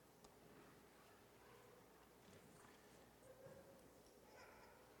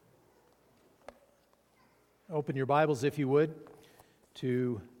Open your Bibles, if you would,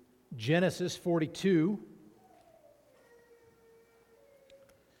 to Genesis 42.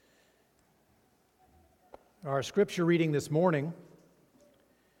 Our scripture reading this morning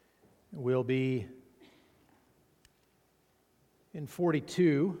will be in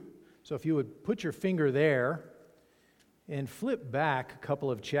 42. So if you would put your finger there and flip back a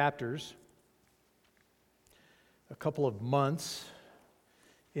couple of chapters, a couple of months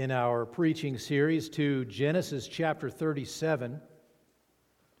in our preaching series to Genesis chapter 37.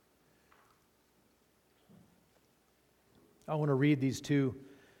 I want to read these two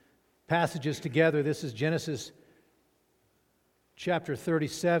passages together. This is Genesis chapter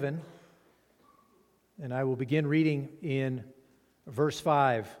 37, and I will begin reading in verse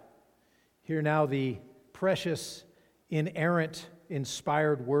 5. Hear now the precious, inerrant,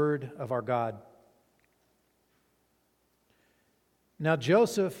 inspired word of our God. Now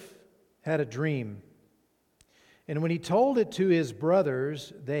Joseph had a dream, and when he told it to his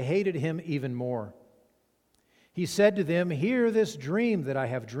brothers, they hated him even more. He said to them, "Hear this dream that I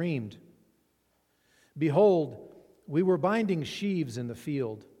have dreamed. Behold, we were binding sheaves in the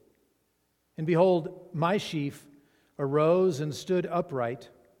field, and behold, my sheaf arose and stood upright,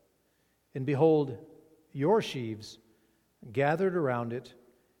 and behold, your sheaves gathered around it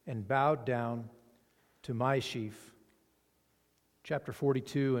and bowed down to my sheaf." Chapter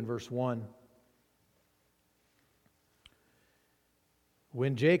 42 and verse 1.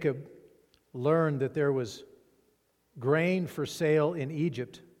 When Jacob learned that there was grain for sale in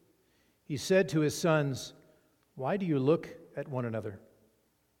Egypt, he said to his sons, "Why do you look at one another?"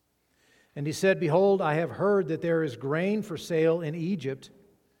 And he said, "Behold, I have heard that there is grain for sale in Egypt.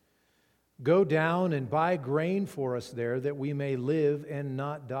 Go down and buy grain for us there, that we may live and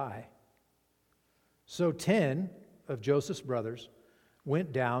not die." So 10 of Joseph's brothers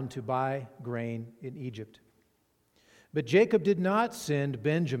went down to buy grain in Egypt. But Jacob did not send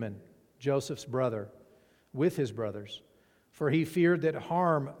Benjamin, Joseph's brother, with his brothers, for he feared that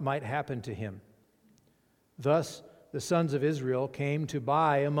harm might happen to him. Thus the sons of Israel came to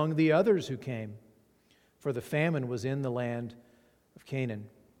buy among the others who came, for the famine was in the land of Canaan.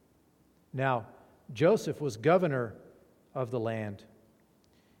 Now Joseph was governor of the land.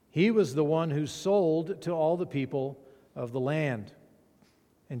 He was the one who sold to all the people of the land.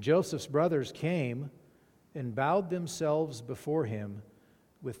 And Joseph's brothers came and bowed themselves before him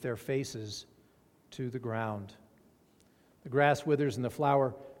with their faces to the ground. The grass withers and the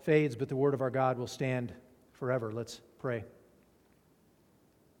flower fades, but the word of our God will stand forever. Let's pray.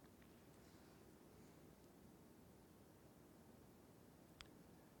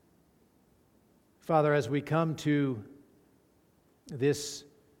 Father, as we come to this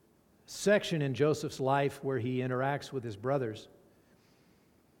section in Joseph's life where he interacts with his brothers,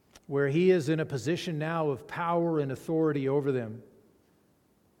 where he is in a position now of power and authority over them,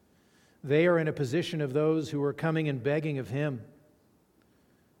 they are in a position of those who are coming and begging of him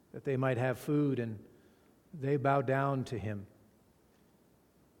that they might have food, and they bow down to him.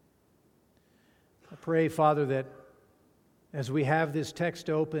 I pray, Father, that as we have this text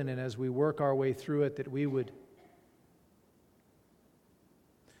open and as we work our way through it, that we would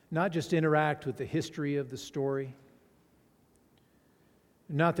not just interact with the history of the story,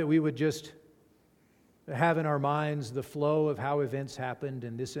 not that we would just have in our minds the flow of how events happened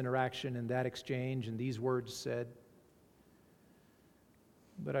and this interaction and that exchange and these words said,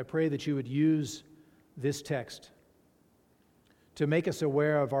 but I pray that you would use this text to make us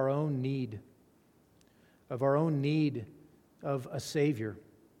aware of our own need of a Savior,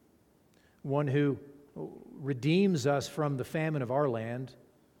 one who redeems us from the famine of our land,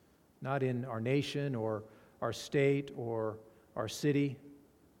 not in our nation or our state or our city,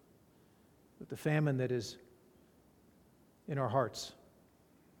 but the famine that is in our hearts.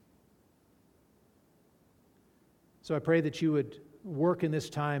 So I pray that you would work in this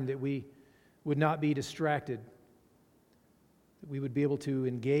time, that we would not be distracted, that we would be able to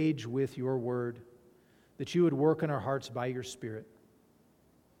engage with your word, that you would work in our hearts by your Spirit.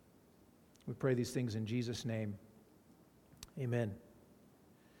 We pray these things in Jesus' name. Amen.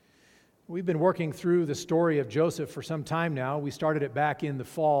 We've been working through the story of Joseph for some time now. We started it back in the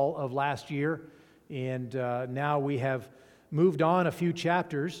fall of last year, and now we have moved on a few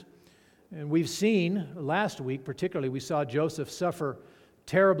chapters. And we've seen, last week particularly, we saw Joseph suffer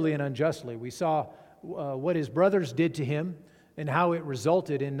terribly and unjustly. We saw what his brothers did to him and how it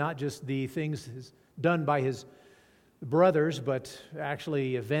resulted in not just the things done by his brothers, but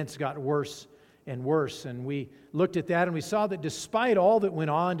actually events got worse and worse. And we looked at that and we saw that despite all that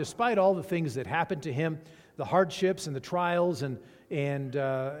went on, despite all the things that happened to him, the hardships and the trials and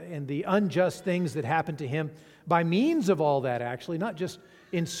the unjust things that happened to him, by means of all that, actually, not just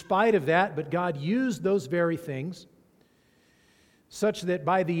in spite of that, but God used those very things, such that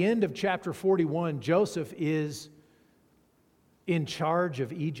by the end of chapter 41, Joseph is in charge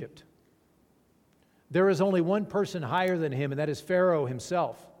of Egypt. There is only one person higher than him, and that is Pharaoh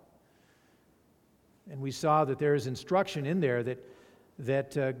himself. And we saw that there is instruction in there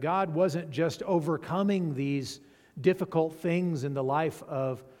that God wasn't just overcoming these difficult things in the life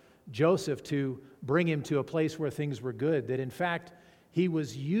of Joseph to bring him to a place where things were good, that in fact, he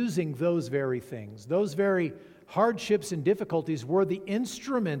was using those very things. Those very hardships and difficulties were the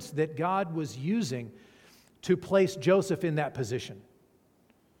instruments that God was using to place Joseph in that position.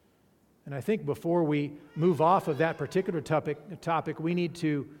 And I think before we move off of that particular topic, we need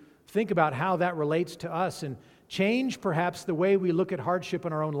to think about how that relates to us and change perhaps the way we look at hardship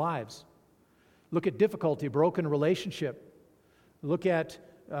in our own lives. Look at difficulty, broken relationship. Look at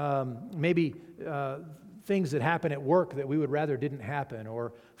maybe things that happen at work that we would rather didn't happen,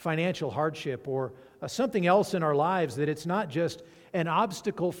 or financial hardship, or something else in our lives that it's not just an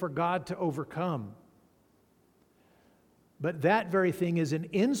obstacle for God to overcome, but that very thing is an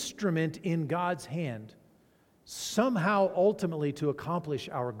instrument in God's hand, somehow ultimately to accomplish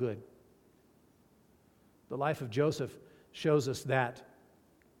our good. The life of Joseph shows us that,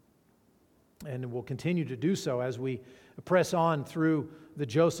 and will continue to do so as we press on through the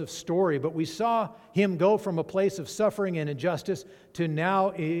Joseph story. But we saw him go from a place of suffering and injustice to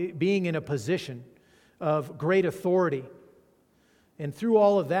now being in a position of great authority. And through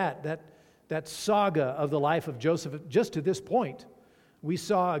all of that saga of the life of Joseph, just to this point, we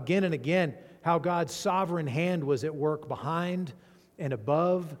saw again and again how God's sovereign hand was at work behind and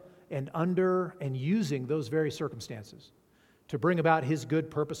above and under and using those very circumstances to bring about His good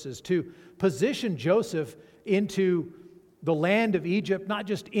purposes, to position Joseph into the land of Egypt, not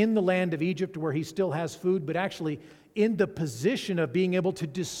just in the land of Egypt where he still has food, but actually in the position of being able to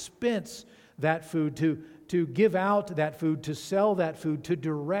dispense that food, to give out that food, to sell that food, to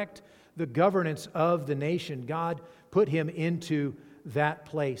direct the governance of the nation. God put him into that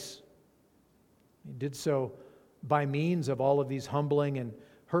place. He did so by means of all of these humbling and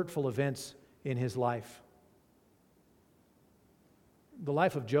hurtful events in his life. The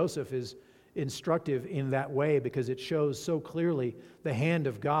life of Joseph is instructive in that way because it shows so clearly the hand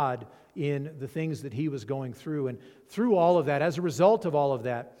of God in the things that he was going through. And through all of that, as a result of all of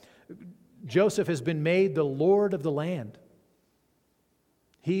that, Joseph has been made the Lord of the land.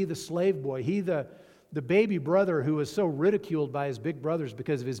 He, the slave boy, he, the baby brother who was so ridiculed by his big brothers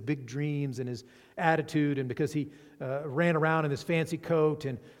because of his big dreams and his attitude and because he ran around in this fancy coat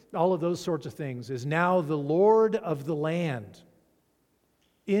and all of those sorts of things, is now the Lord of the land,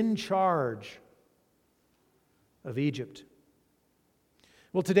 in charge of Egypt.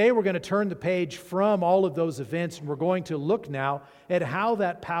 Well, today we're going to turn the page from all of those events, and we're going to look now at how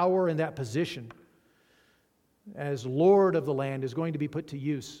that power and that position as Lord of the land is going to be put to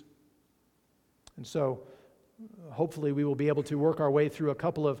use. And so, hopefully we will be able to work our way through a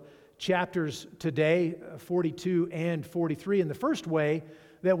couple of chapters today, 42 and 43. And the first way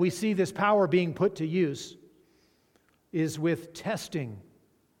that we see this power being put to use is with testing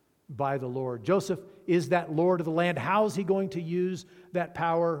by the Lord. Joseph is that Lord of the land. How is he going to use that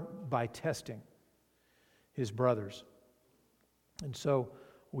power? By testing his brothers. And so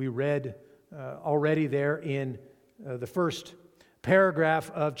we read already there in the first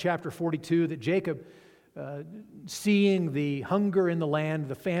paragraph of chapter 42 that Jacob, seeing the hunger in the land,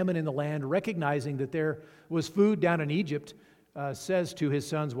 the famine in the land, recognizing that there was food down in Egypt, says to his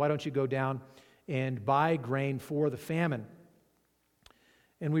sons, "Why don't you go down and buy grain for the famine?"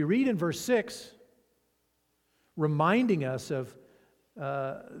 And we read in verse 6, reminding us of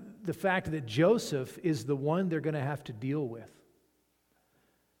the fact that Joseph is the one they're going to have to deal with.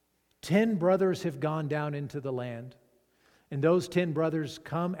 10 brothers have gone down into the land, and those 10 brothers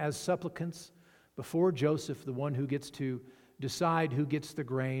come as supplicants before Joseph, the one who gets to decide who gets the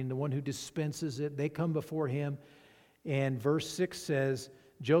grain, the one who dispenses it. They come before him, and verse 6 says,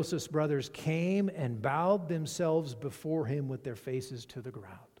 Joseph's brothers came and bowed themselves before him with their faces to the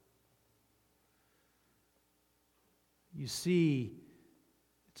ground. You see,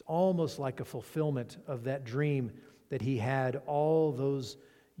 it's almost like a fulfillment of that dream that he had all those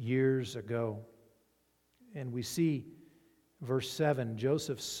years ago. And we see, verse 7,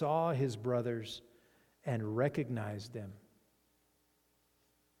 Joseph saw his brothers and recognized them,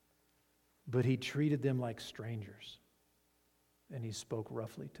 but he treated them like strangers, and he spoke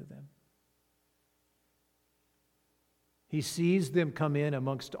roughly to them. He sees them come in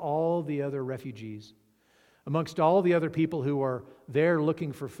amongst all the other refugees, Amongst all the other people who are there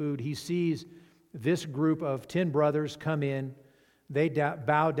looking for food, he sees this group of 10 brothers come in. They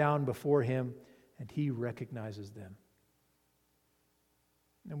bow down before him, and he recognizes them.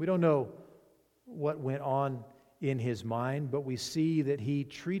 And we don't know what went on in his mind, but we see that he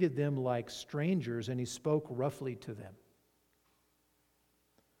treated them like strangers and he spoke roughly to them.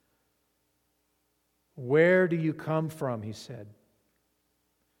 "Where do you come from?" he said.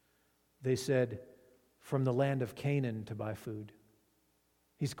 They said, "From the land of Canaan to buy food."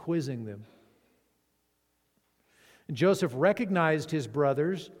 He's quizzing them. And Joseph recognized his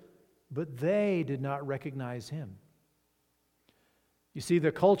brothers, but they did not recognize him. You see,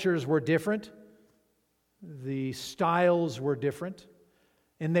 the cultures were different. The styles were different.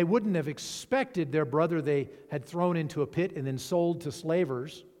 And they wouldn't have expected their brother they had thrown into a pit and then sold to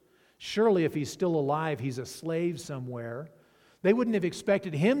slavers. Surely if he's still alive, he's a slave somewhere. They wouldn't have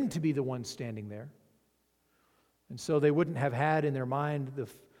expected him to be the one standing there. And so they wouldn't have had in their mind the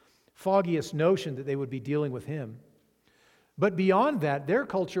foggiest notion that they would be dealing with him. But beyond that, their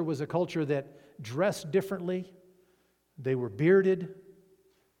culture was a culture that dressed differently. They were bearded.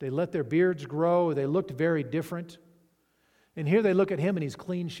 They let their beards grow. They looked very different. And here they look at him and he's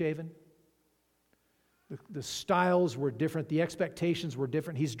clean shaven. The styles were different. The expectations were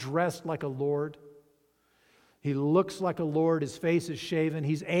different. He's dressed like a lord. He looks like a lord. His face is shaven.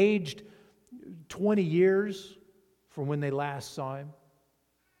 He's aged 20 years from when they last saw him.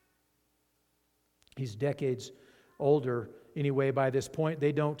 He's decades older anyway by this point.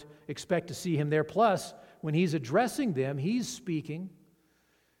 They don't expect to see him there. Plus, when he's addressing them, he's speaking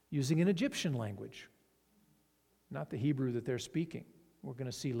using an Egyptian language, not the Hebrew that they're speaking. We're going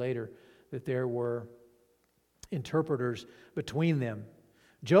to see later that there were interpreters between them.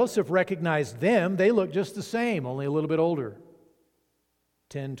 Joseph recognized them. They looked just the same, only a little bit older,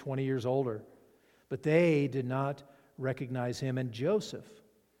 10, 20 years older. But they did not recognize him. And Joseph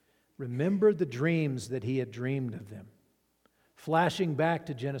remembered the dreams that he had dreamed of them. Flashing back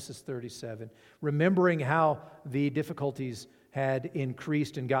to Genesis 37, remembering how the difficulties had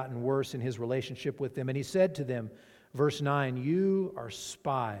increased and gotten worse in his relationship with them. And he said to them, verse 9, "You are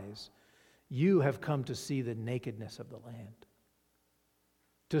spies. You have come to see the nakedness of the land,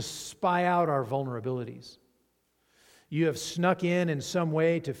 to spy out our vulnerabilities. You have snuck in some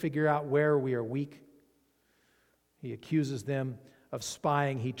way to figure out where we are weak." He accuses them of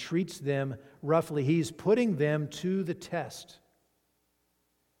spying. He treats them roughly. He's putting them to the test.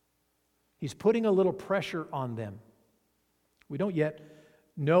 He's putting a little pressure on them. We don't yet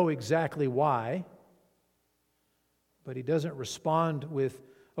know exactly why, but he doesn't respond with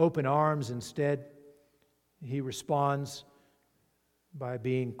open arms. Instead, he responds by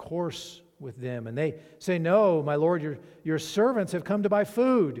being coarse with them. And they say, "No, my Lord, your servants have come to buy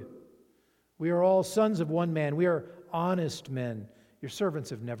food. We are all sons of one man. We are honest men. Your servants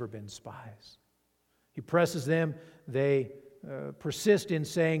have never been spies." He presses them. They persist in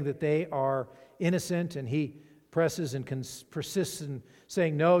saying that they are innocent, and he presses and persists in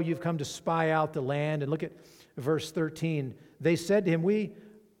saying, "No, you've come to spy out the land." And look at verse 13. They said to him, "We,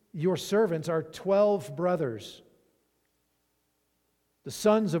 your servants, are 12 brothers, the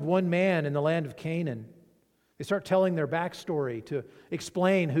sons of one man in the land of Canaan." They start telling their backstory to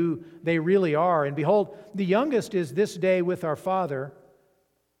explain who they really are. "And behold, the youngest is this day with our father,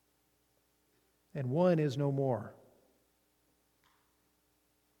 and one is no more."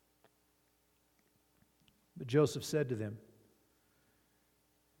 But Joseph said to them,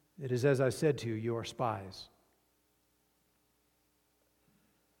 "It is as I said to you, you are spies.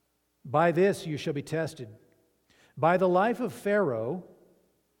 By this you shall be tested. By the life of Pharaoh,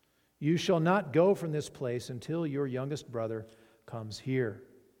 you shall not go from this place until your youngest brother comes here.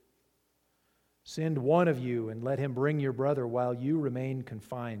 Send one of you and let him bring your brother while you remain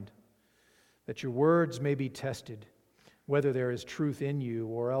confined, that your words may be tested, whether there is truth in you,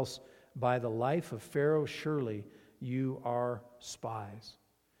 or else by the life of Pharaoh, surely you are spies."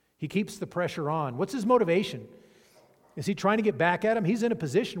 He keeps the pressure on. What's his motivation? Is he trying to get back at them? He's in a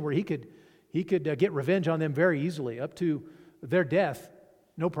position where he could get revenge on them very easily, up to their death.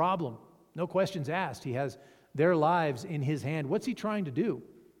 No problem. No questions asked. He has their lives in his hand. What's he trying to do?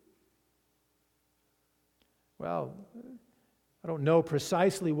 Well, I don't know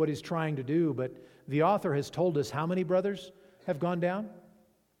precisely what he's trying to do, but the author has told us how many brothers have gone down.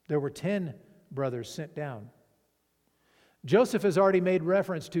 There were 10 brothers sent down. Joseph has already made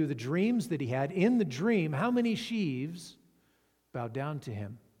reference to the dreams that he had. In the dream, how many sheaves bowed down to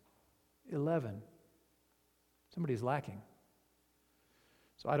him? 11. Somebody's lacking.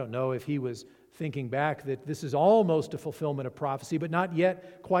 So I don't know if he was thinking back that this is almost a fulfillment of prophecy, but not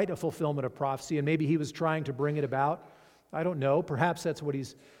yet quite a fulfillment of prophecy, and maybe he was trying to bring it about. I don't know. Perhaps that's what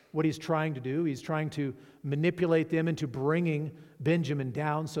he's trying to do. He's trying to manipulate them into bringing Benjamin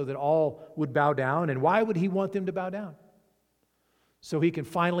down so that all would bow down. And why would he want them to bow down? So he can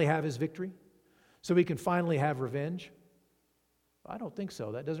finally have his victory? So he can finally have revenge? I don't think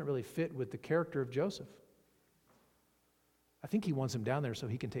so. That doesn't really fit with the character of Joseph. I think he wants them down there so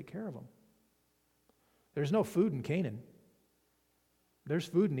he can take care of them. There's no food in Canaan. There's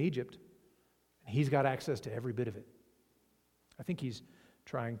food in Egypt. And he's got access to every bit of it. I think he's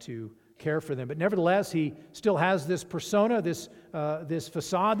trying to care for them. But nevertheless, he still has this persona, this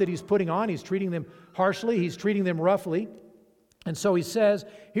facade that he's putting on. He's treating them harshly. He's treating them roughly. And so he says,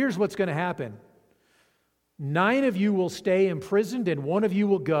 here's what's going to happen. 9 of you will stay imprisoned and 1 of you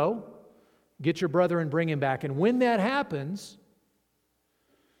will go. Get your brother and bring him back. And when that happens,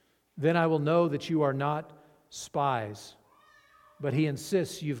 then I will know that you are not spies. But he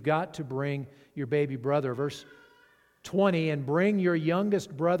insists you've got to bring your baby brother. Verse 20, and bring your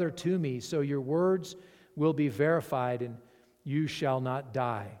youngest brother to me, so your words will be verified and you shall not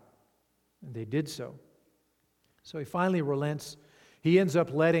die. And they did so. So he finally relents. He ends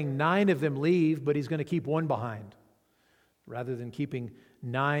up letting 9 of them leave, but he's going to keep 1 behind. Rather than keeping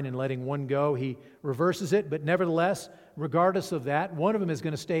 9 and letting 1 go, he reverses it. But nevertheless, regardless of that, 1 of them is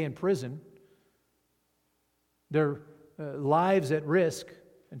going to stay in prison. Their lives at risk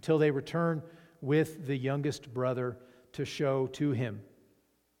until they return with the youngest brother to show to him.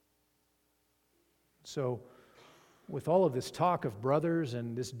 So, with all of this talk of brothers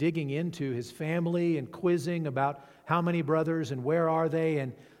and this digging into his family and quizzing about how many brothers and where are they,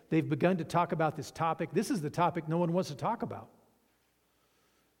 and they've begun to talk about this topic. This is the topic no one wants to talk about.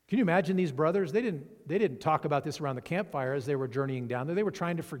 Can you imagine these brothers? They didn't talk about this around the campfire as they were journeying down there. They were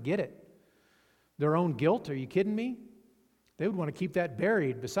trying to forget it. Their own guilt, are you kidding me? They would want to keep that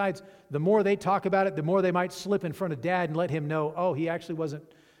buried. Besides, the more they talk about it, the more they might slip in front of Dad and let him know, oh, he actually wasn't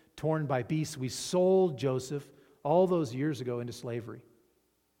torn by beasts. We sold Joseph all those years ago into slavery.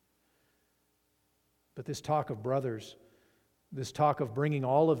 But this talk of brothers, this talk of bringing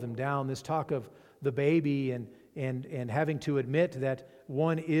all of them down, this talk of the baby and having to admit that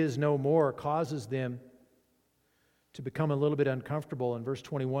one is no more causes them to become a little bit uncomfortable. In verse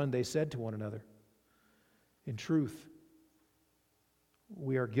 21, they said to one another, in truth,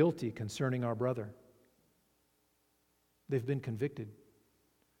 we are guilty concerning our brother. They've been convicted.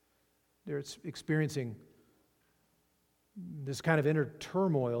 They're experiencing this kind of inner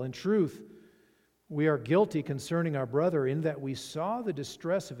turmoil. In truth, we are guilty concerning our brother in that we saw the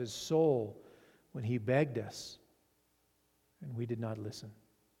distress of his soul when he begged us, and we did not listen.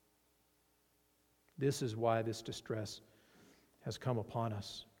 This is why this distress has come upon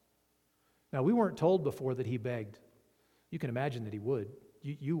us. Now, we weren't told before that he begged. You can imagine that he would.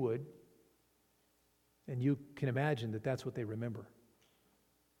 You would. And you can imagine that that's what they remember.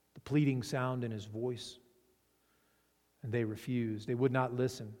 The pleading sound in his voice. And they refused. They would not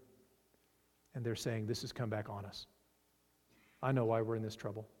listen. And they're saying, this has come back on us. I know why we're in this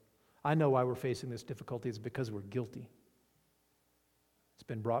trouble. I know why we're facing this difficulty. It's because we're guilty. It's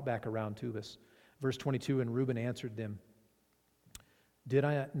been brought back around to us. Verse 22, and Reuben answered them, did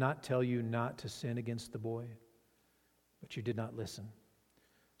I not tell you not to sin against the boy? But you did not listen.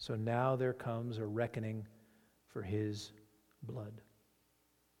 So now there comes a reckoning for his blood.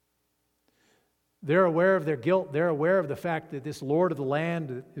 They're aware of their guilt. They're aware of the fact that this Lord of the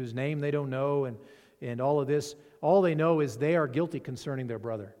land, whose name they don't know, and all of this, all they know is they are guilty concerning their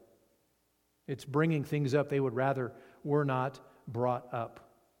brother. It's bringing things up they would rather were not brought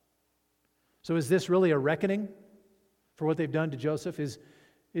up. So is this really a reckoning for what they've done to Joseph?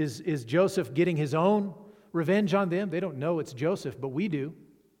 Is Joseph getting his own revenge on them? They don't know it's Joseph, but we do.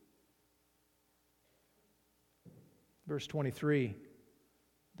 Verse 23,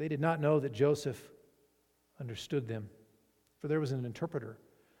 they did not know that Joseph understood them, for there was an interpreter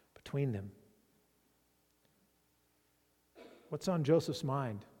between them. What's on Joseph's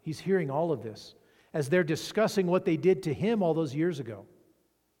mind? He's hearing all of this as they're discussing what they did to him all those years ago.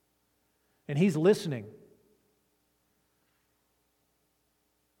 And he's listening.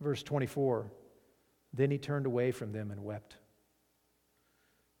 Verse 24, then he turned away from them and wept.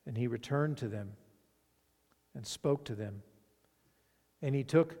 And he returned to them and spoke to them. And he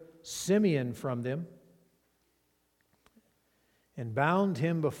took Simeon from them and bound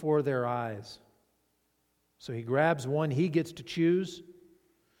him before their eyes. So he grabs one he gets to choose.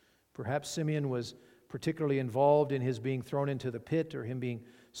 Perhaps Simeon was particularly involved in his being thrown into the pit or him being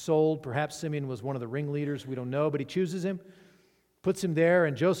sold. Perhaps Simeon was one of the ringleaders. We don't know, but he chooses him. Puts him there,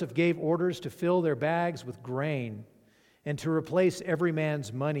 and Joseph gave orders to fill their bags with grain and to replace every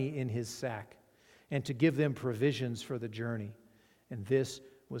man's money in his sack and to give them provisions for the journey. And this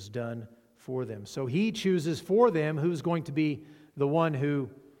was done for them. So he chooses for them who's going to be the one who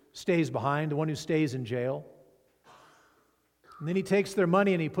stays behind, the one who stays in jail. And then he takes their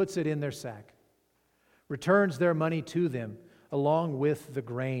money and he puts it in their sack, returns their money to them along with the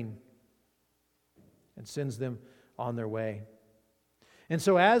grain, and sends them on their way. And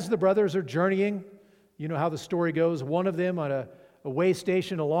so as the brothers are journeying, you know how the story goes, one of them on a way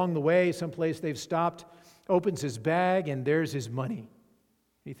station along the way, someplace they've stopped, opens his bag and there's his money.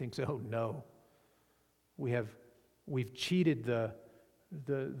 He thinks, oh no, we've cheated the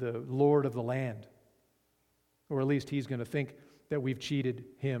Lord of the land. Or at least he's going to think that we've cheated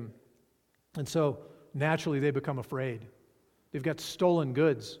him. And so naturally they become afraid. They've got stolen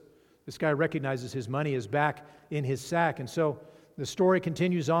goods. This guy recognizes his money is back in his sack. And so the story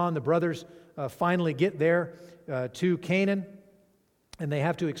continues on. The brothers finally get there to Canaan, and they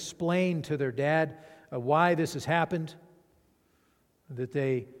have to explain to their dad why this has happened. That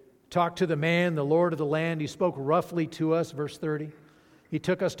they talked to the man, the Lord of the land. He spoke roughly to us, verse 30. He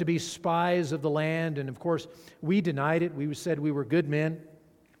took us to be spies of the land, and of course, we denied it. We said we were good men.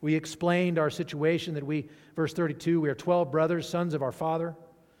 We explained our situation that verse 32, we are 12 brothers, sons of our father.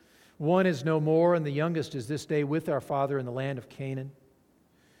 One is no more, and the youngest is this day with our father in the land of Canaan.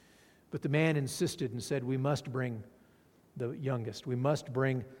 But the man insisted and said, we must bring the youngest. We must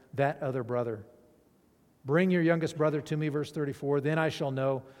bring that other brother. Bring your youngest brother to me, verse 34. Then I shall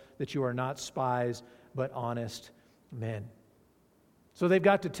know that you are not spies, but honest men. So they've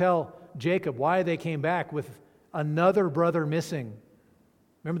got to tell Jacob why they came back with another brother missing.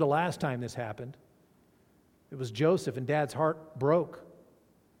 Remember the last time this happened? It was Joseph, and Dad's heart broke.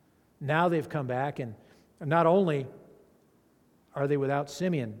 Now they've come back, and not only are they without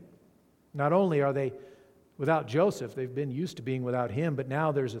Simeon, not only are they without Joseph, they've been used to being without him, but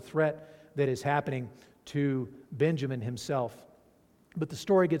now there's a threat that is happening to Benjamin himself. But the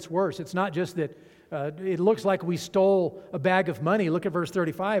story gets worse. It's not just that it looks like we stole a bag of money. Look at verse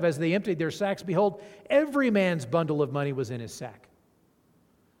 35. As they emptied their sacks, behold, every man's bundle of money was in his sack.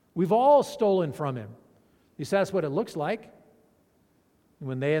 We've all stolen from him. At least that's what it looks like.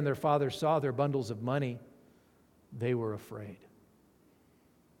 When they and their father saw their bundles of money, they were afraid.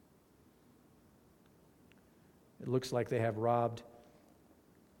 It looks like they have robbed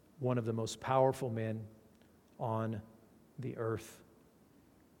one of the most powerful men on the earth.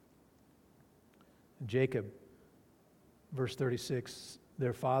 And Jacob, verse 36,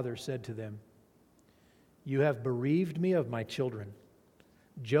 their father said to them, you have bereaved me of my children.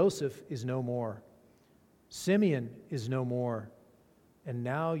 Joseph is no more. Simeon is no more. And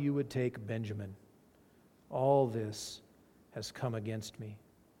now you would take Benjamin. All this has come against me.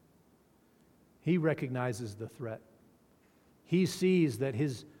 He recognizes the threat. He sees that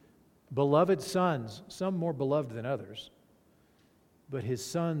his beloved sons, some more beloved than others, but his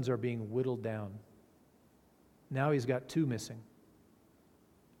sons are being whittled down. Now he's got two missing.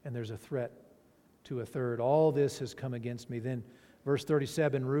 And there's a threat to a third. All this has come against me. Then, verse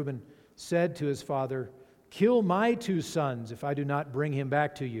 37, Reuben said to his father, kill my two sons if I do not bring him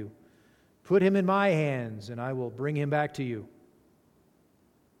back to you. Put him in my hands, and I will bring him back to you.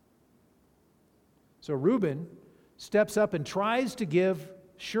 So Reuben steps up and tries to give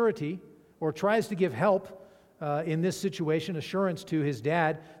surety, or tries to give help in this situation, assurance to his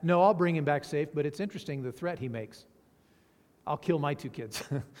dad. No, I'll bring him back safe, but it's interesting the threat he makes. I'll kill my two kids.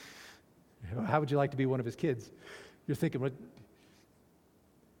 How would you like to be one of his kids? You're thinking, what?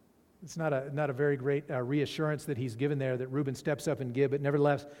 It's not a very great reassurance that he's given there that Reuben steps up and give, but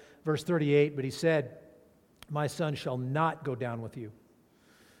nevertheless, verse 38, but he said, my son shall not go down with you,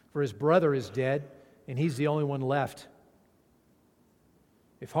 for his brother is dead, and he's the only one left.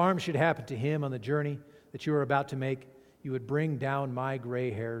 If harm should happen to him on the journey that you are about to make, you would bring down my gray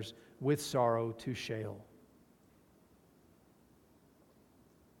hairs with sorrow to Sheol.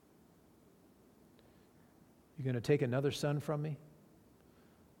 You're going to take another son from me?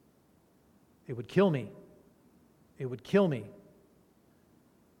 It would kill me. It would kill me.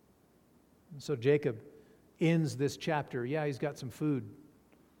 And so Jacob ends this chapter. Yeah, he's got some food,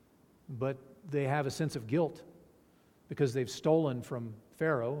 but they have a sense of guilt because they've stolen from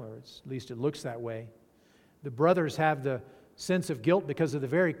Pharaoh, or at least it looks that way. The brothers have the sense of guilt because of the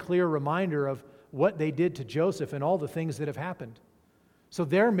very clear reminder of what they did to Joseph and all the things that have happened. So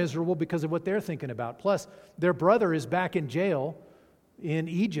they're miserable because of what they're thinking about. Plus, their brother is back in jail in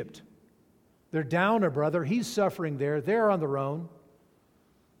Egypt. They're down a brother. He's suffering there. They're on their own.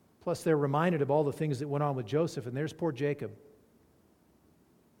 Plus, they're reminded of all the things that went on with Joseph, and there's poor Jacob.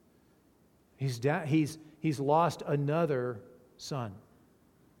 He's lost another son.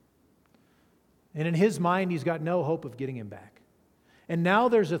 And in his mind, he's got no hope of getting him back. And now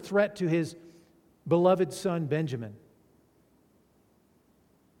there's a threat to his beloved son, Benjamin.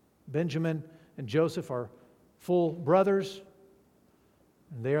 Benjamin and Joseph are full brothers.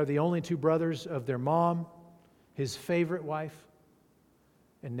 And they are the only two brothers of their mom, his favorite wife.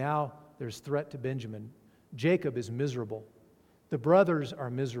 And now there's threat to Benjamin. Jacob is miserable. The brothers are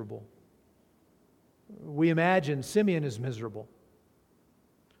miserable. We imagine Simeon is miserable.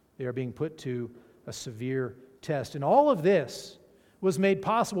 They are being put to a severe test. And all of this was made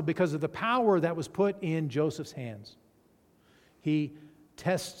possible because of the power that was put in Joseph's hands. He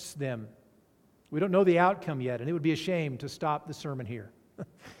tests them. We don't know the outcome yet, and it would be a shame to stop the sermon here.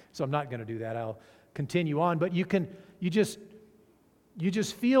 So I'm not going to do that. I'll continue on. But you just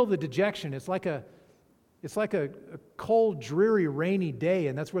feel the dejection. It's like a cold, dreary, rainy day,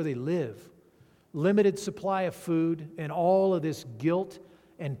 and that's where they live. Limited supply of food and all of this guilt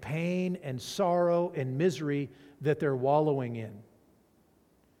and pain and sorrow and misery that they're wallowing in.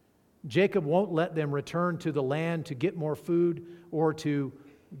 Jacob won't let them return to the land to get more food or to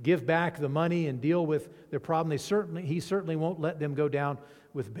give back the money and deal with their problem. He certainly won't let them go down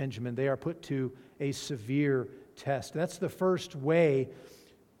with Benjamin. They are put to a severe test. That's the first way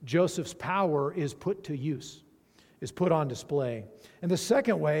Joseph's power is put to use, is put on display. And the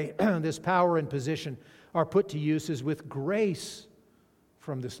second way this power and position are put to use is with grace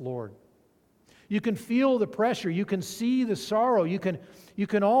from this Lord. You can feel the pressure. You can see the sorrow. You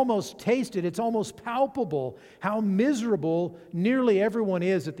can almost taste it. It's almost palpable how miserable nearly everyone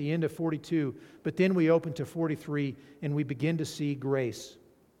is at the end of 42. But then we open to 43 and we begin to see grace.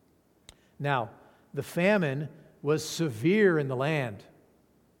 Now, the famine was severe in the land.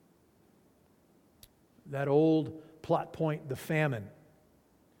 That old plot point, the famine.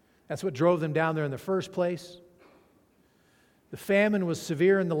 That's what drove them down there in the first place. The famine was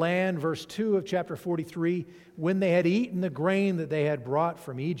severe in the land, verse 2 of chapter 43. When they had eaten the grain that they had brought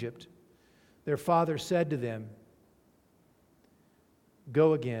from Egypt, their father said to them,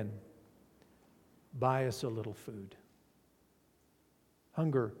 "Go again, buy us a little food."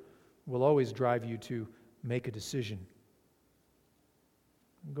 Hunger will always drive you to make a decision.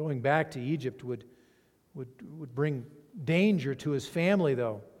 Going back to Egypt would bring danger to his family,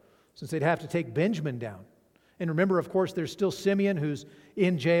 though, since they'd have to take Benjamin down. And remember, of course, there's still Simeon who's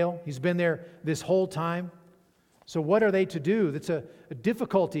in jail. He's been there this whole time. So what are they to do? That's a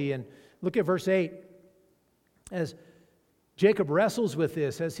difficulty. And look at verse 8. As Jacob wrestles with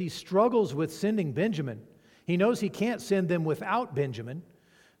this, as he struggles with sending Benjamin, he knows he can't send them without Benjamin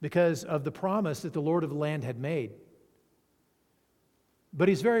because of the promise that the Lord of the land had made. But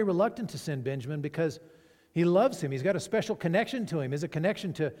he's very reluctant to send Benjamin because he loves him. He's got a special connection to him. He's a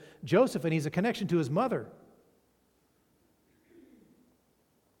connection to Joseph, and he's a connection to his mother.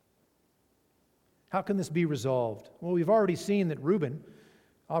 How can this be resolved? Well, we've already seen that Reuben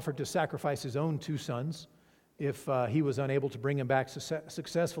offered to sacrifice his own two sons if he was unable to bring him back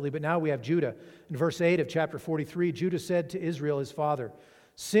successfully. But now we have Judah. In verse 8 of chapter 43, Judah said to Israel, his father,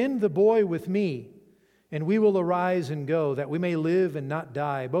 "Send the boy with me, and we will arise and go, that we may live and not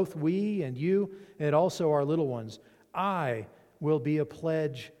die, both we and you, and also our little ones. I will be a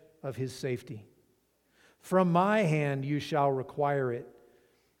pledge of his safety. From my hand you shall require it.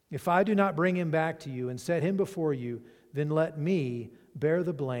 If I do not bring him back to you and set him before you, then let me bear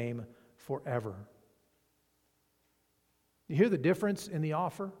the blame forever." You hear the difference in the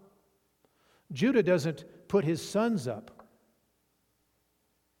offer? Judah doesn't put his sons up.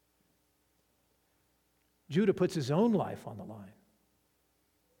 Judah puts his own life on the line.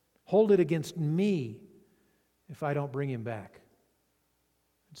 Hold it against me if I don't bring him back.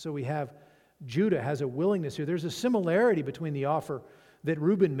 And so we have Judah has a willingness here. There's a similarity between the offer that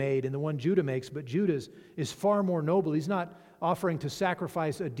Reuben made and the one Judah makes, but Judah's is far more noble. He's not offering to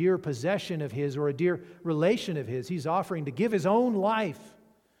sacrifice a dear possession of his or a dear relation of his. He's offering to give his own life,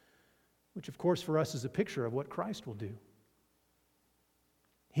 which of course for us is a picture of what Christ will do.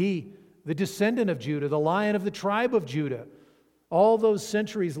 He, the descendant of Judah, the Lion of the tribe of Judah, all those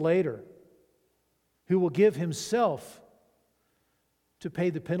centuries later, who will give himself to pay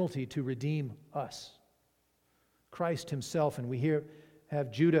the penalty to redeem us. Christ himself, and we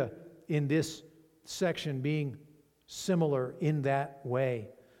have Judah in this section being similar in that way.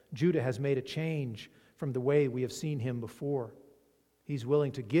 Judah has made a change from the way we have seen him before. He's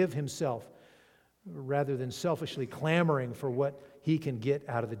willing to give himself rather than selfishly clamoring for what he can get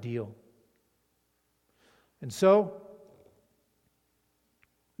out of the deal. And so,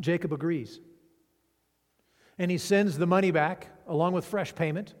 Jacob agrees. And he sends the money back along with fresh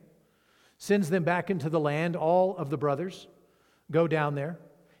payment, sends them back into the land. All of the brothers go down there.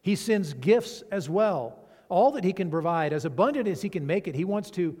 He sends gifts as well. All that he can provide, as abundant as he can make it. He wants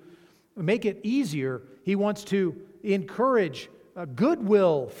to make it easier. He wants to encourage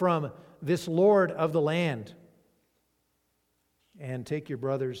goodwill from this Lord of the land. And take your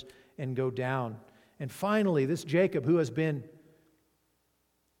brothers and go down. And finally, this Jacob, who has been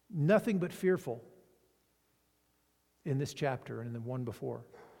nothing but fearful in this chapter and in the one before,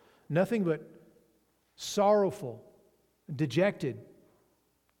 nothing but sorrowful, dejected.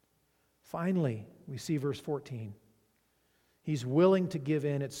 Finally, we see verse 14. He's willing to give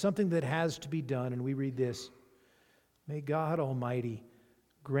in. It's something that has to be done. And we read this: may God Almighty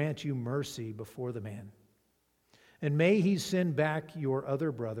grant you mercy before the man. And may he send back your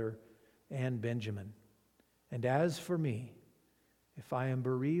other brother and Benjamin. And as for me, if I am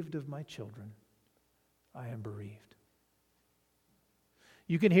bereaved of my children, I am bereaved.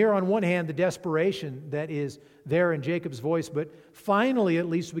 You can hear on one hand the desperation that is there in Jacob's voice, but finally at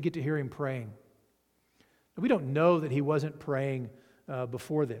least we get to hear him praying. We don't know that he wasn't praying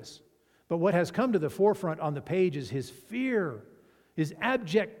before this. But what has come to the forefront on the page is his fear, his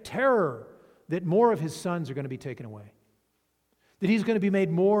abject terror that more of his sons are going to be taken away, that he's going to be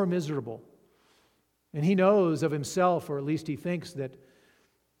made more miserable. And he knows of himself, or at least he thinks, that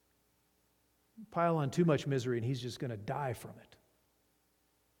pile on too much misery and he's just going to die from it.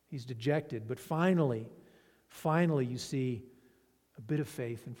 He's dejected. But finally you see a bit of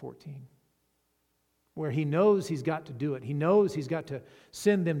faith in 14, where he knows he's got to do it. He knows he's got to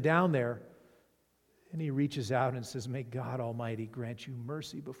send them down there. And he reaches out and says, may God Almighty grant you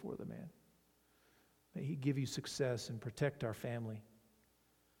mercy before the man. May he give you success and protect our family.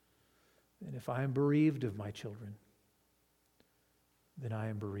 And if I am bereaved of my children, then I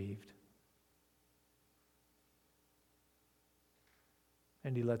am bereaved.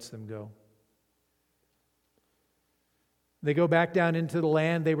 And he lets them go. They go back down into the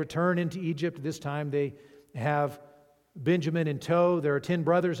land. They return into Egypt. This time they have Benjamin in tow. There are 10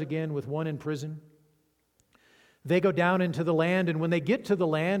 brothers again, with one in prison. They go down into the land, and when they get to the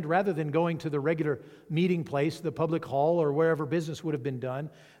land, rather than going to the regular meeting place, the public hall, or wherever business would have been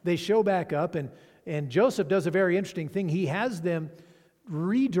done, they show back up, and Joseph does a very interesting thing. He has them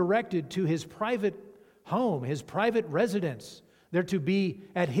redirected to his private home, his private residence. They're to be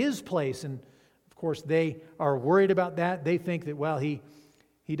at his place, and of course they are worried about that. They think that, well, he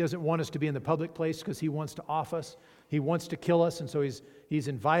doesn't want us to be in the public place because he wants to off us. He wants to kill us, and so he's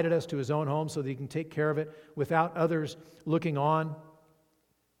invited us to his own home so that he can take care of it without others looking on.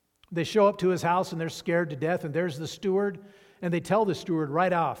 They show up to his house, and they're scared to death, and there's the steward, and they tell the steward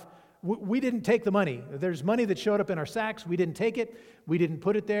right off, we didn't take the money. There's money that showed up in our sacks. We didn't take it. We didn't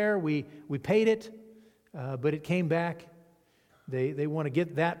put it there. We paid it, but it came back. They want to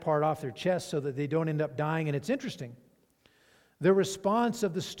get that part off their chest so that they don't end up dying, and it's interesting. The response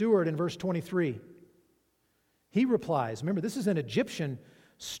of the steward in verse 23. He replies, remember, this is an Egyptian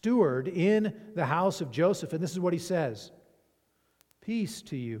steward in the house of Joseph, and this is what he says: peace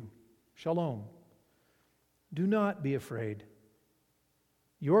to you, shalom. Do not be afraid.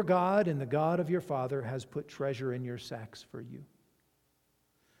 Your God and the God of your father has put treasure in your sacks for you.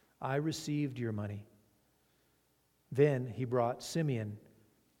 I received your money. Then he brought Simeon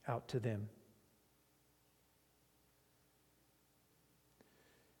out to them.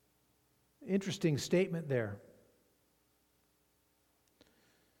 Interesting statement there.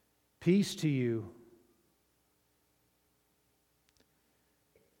 Peace to you.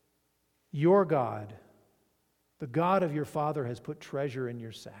 Your God, the God of your father, has put treasure in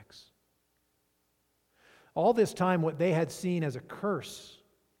your sacks. All this time, what they had seen as a curse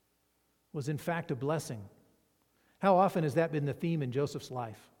was in fact a blessing. How often has that been the theme in Joseph's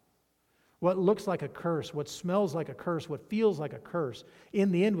life? What looks like a curse, what smells like a curse, what feels like a curse,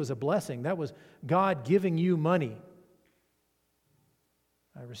 in the end was a blessing. That was God giving you money.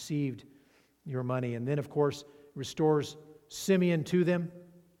 I received your money. And then, of course, restores Simeon to them.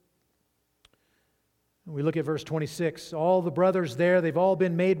 We look at verse 26. All the brothers there, they've all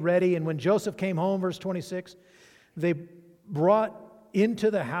been made ready. And when Joseph came home, verse 26, they brought into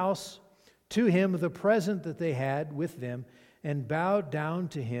the house to him the present that they had with them and bowed down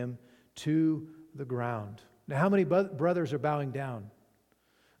to him to the ground. Now, how many brothers are bowing down?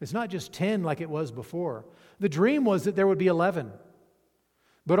 It's not just 10 like it was before. The dream was that there would be 11.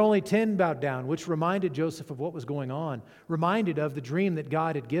 But only 10 bowed down, which reminded Joseph of what was going on, reminded of the dream that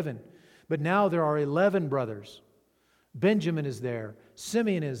God had given. But now there are 11 brothers. Benjamin is there,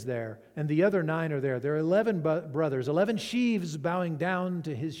 Simeon is there, and the other 9 are there. There are 11 brothers, 11 sheaves bowing down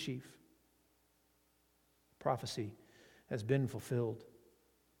to his sheaf. Prophecy has been fulfilled.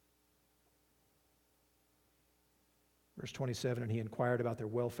 Verse 27, and he inquired about their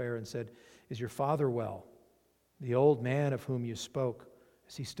welfare and said, "Is your father well? The old man of whom you spoke,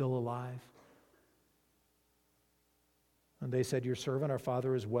 is he still alive?" And they said, "Your servant, our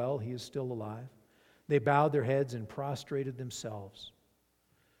father, is well. He is still alive." They bowed their heads and prostrated themselves.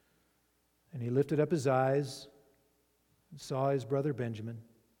 And he lifted up his eyes and saw his brother Benjamin,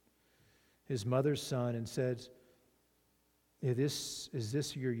 his mother's son, and said, Is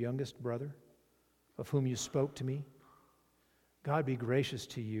this your youngest brother, of whom you spoke to me? God be gracious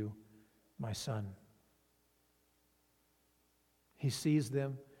to you, my son. He sees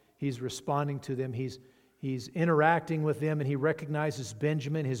them. He's responding to them. He's interacting with them, and he recognizes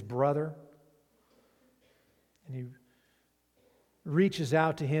Benjamin, his brother. And he reaches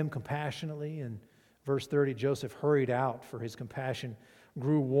out to him compassionately. And verse 30, Joseph hurried out, for his compassion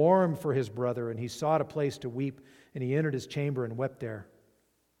grew warm for his brother, and he sought a place to weep, and he entered his chamber and wept there.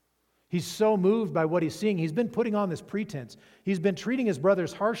 He's so moved by what he's seeing. He's been putting on this pretense. He's been treating his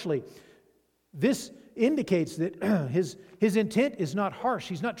brothers harshly. This indicates that his intent is not harsh.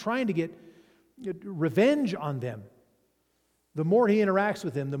 He's not trying to get revenge on them. The more he interacts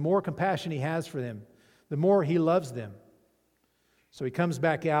with them, the more compassion he has for them, the more he loves them. So he comes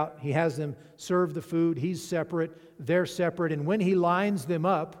back out. He has them serve the food. He's separate. They're separate. And when he lines them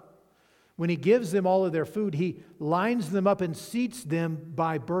up, when he gives them all of their food, he lines them up and seats them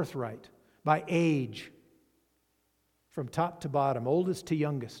by birthright, by age, from top to bottom, oldest to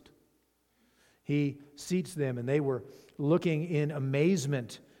youngest. He seats them, and they were looking in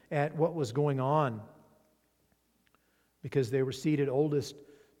amazement at what was going on because they were seated oldest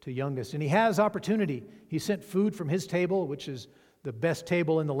to youngest. And he has opportunity. He sent food from his table, which is the best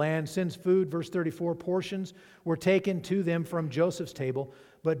table in the land, sends food. Verse 34, portions were taken to them from Joseph's table,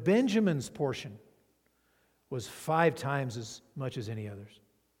 but Benjamin's portion was 5 times as much as any other's.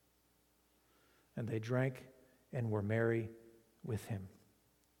 And they drank and were merry with him.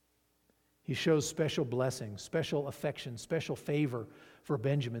 He shows special blessing, special affection, special favor for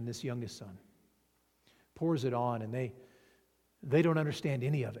Benjamin, this youngest son. Pours it on, and they don't understand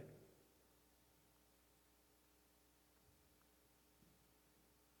any of it.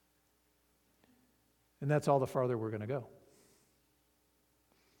 And that's all the farther we're going to go.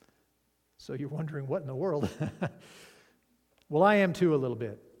 So you're wondering, what in the world? Well, I am too, a little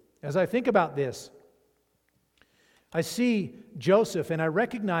bit. As I think about this, I see Joseph, and I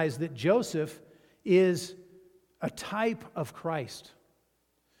recognize that Joseph is a type of Christ.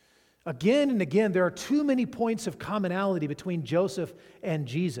 Again and again, there are too many points of commonality between Joseph and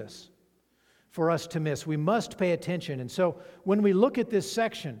Jesus for us to miss. We must pay attention. And so when we look at this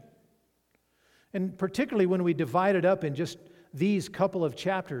section, and particularly when we divide it up in just these couple of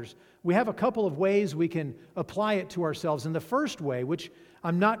chapters, we have a couple of ways we can apply it to ourselves. And the first way, which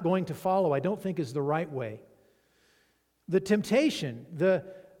I'm not going to follow, I don't think is the right way. The temptation,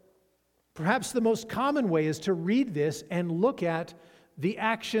 perhaps the most common way, is to read this and look at the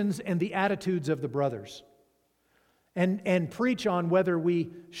actions and the attitudes of the brothers and preach on whether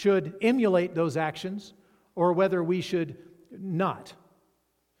we should emulate those actions or whether we should not.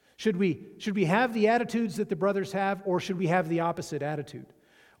 Should we have the attitudes that the brothers have, or should we have the opposite attitude?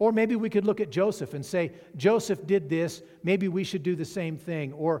 Or maybe we could look at Joseph and say, Joseph did this, maybe we should do the same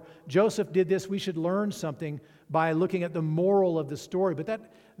thing. Or Joseph did this, we should learn something by looking at the moral of the story. But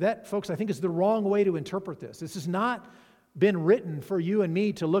that, folks, I think is the wrong way to interpret this. This has not been written for you and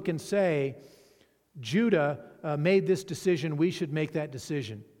me to look and say, Judah made this decision, we should make that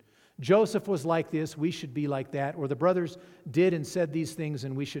decision. Joseph was like this, we should be like that. Or the brothers did and said these things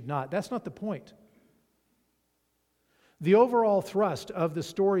and we should not. That's not the point. The overall thrust of the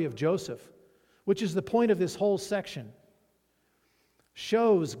story of Joseph, which is the point of this whole section,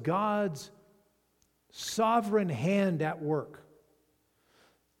 shows God's sovereign hand at work.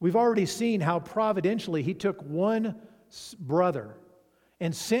 We've already seen how providentially he took one brother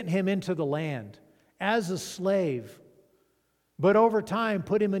and sent him into the land as a slave, but over time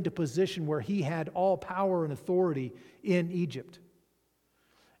put him into a position where he had all power and authority in Egypt.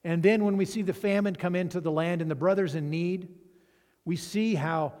 And then when we see the famine come into the land and the brothers in need, we see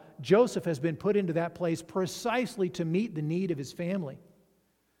how Joseph has been put into that place precisely to meet the need of his family.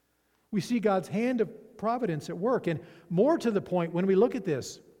 We see God's hand of providence at work. And more to the point, when we look at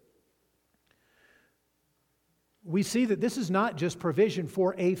this, we see that this is not just provision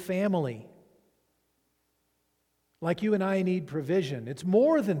for a family. Like you and I need provision. It's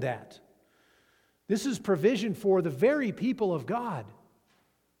more than that. This is provision for the very people of God.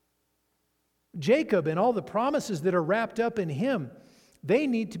 Jacob and all the promises that are wrapped up in him, they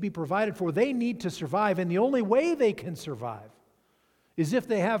need to be provided for. They need to survive. And the only way they can survive is if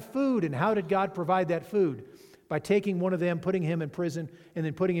they have food. And how did God provide that food? by taking one of them, putting him in prison, and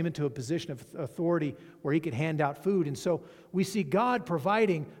then putting him into a position of authority where he could hand out food. And so we see God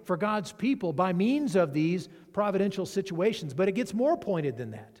providing for God's people by means of these providential situations. But it gets more pointed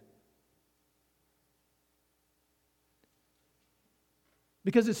than that.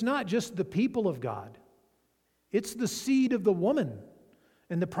 Because it's not just the people of God. It's the seed of the woman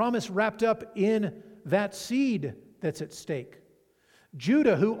and the promise wrapped up in that seed that's at stake.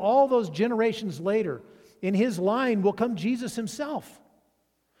 Judah, who all those generations later, in his line will come Jesus himself.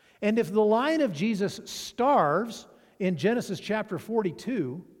 And if the line of Jesus starves in Genesis chapter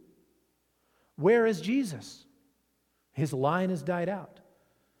 42, where is Jesus? His line has died out.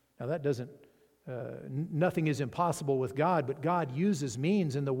 Now that doesn't, nothing is impossible with God, but God uses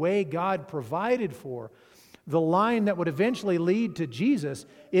means, and the way God provided for the line that would eventually lead to Jesus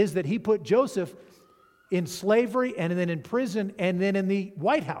is that he put Joseph in slavery and then in prison and then in the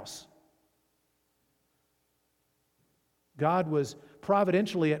White House. God was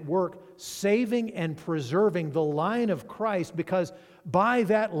providentially at work saving and preserving the line of Christ, because by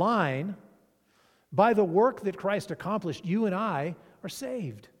that line, by the work that Christ accomplished, you and I are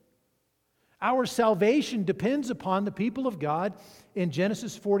saved. Our salvation depends upon the people of God in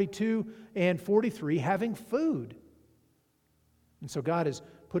Genesis 42 and 43 having food. And so God is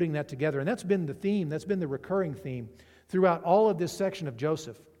putting that together. And that's been the theme, that's been the recurring theme throughout all of this section of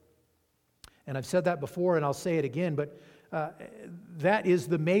Joseph. And I've said that before and I'll say it again, but that is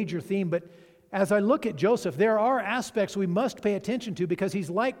the major theme. But as I look at Joseph, there are aspects we must pay attention to because he's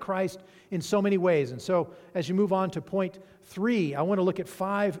like Christ in so many ways. And so as you move on to point 3, I want to look at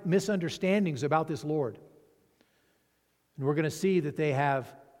 5 misunderstandings about this Lord. And we're going to see that they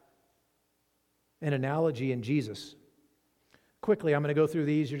have an analogy in Jesus. Quickly, I'm going to go through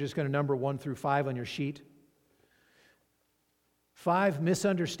these. You're just going to number 1 through 5 on your sheet. 5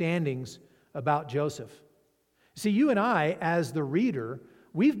 misunderstandings about Joseph. See, you and I, as the reader,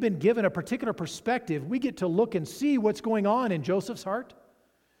 we've been given a particular perspective. We get to look and see what's going on in Joseph's heart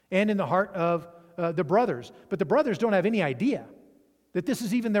and in the heart of the brothers. But the brothers don't have any idea that this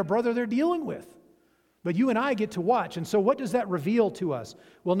is even their brother they're dealing with. But you and I get to watch. And so what does that reveal to us?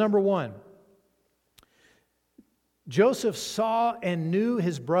 Well, number 1, Joseph saw and knew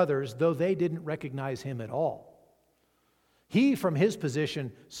his brothers, though they didn't recognize him at all. He, from his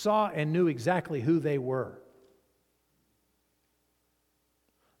position, saw and knew exactly who they were.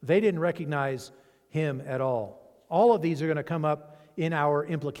 They didn't recognize him at all. All of these are going to come up in our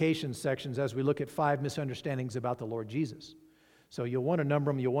implications sections as we look at 5 misunderstandings about the Lord Jesus. So you'll want to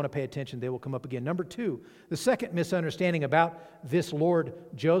number them, you'll want to pay attention, they will come up again. Number 2, the second misunderstanding about this Lord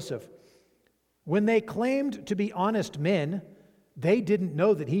Joseph. When they claimed to be honest men, they didn't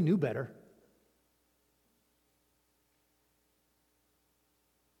know that he knew better.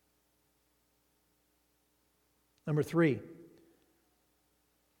 Number 3,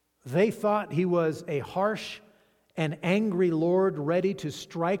 they thought he was a harsh and angry Lord ready to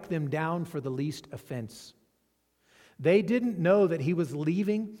strike them down for the least offense. They didn't know that he was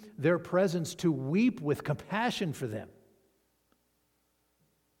leaving their presence to weep with compassion for them.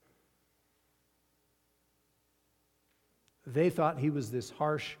 They thought he was this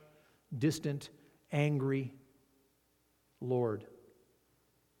harsh, distant, angry Lord,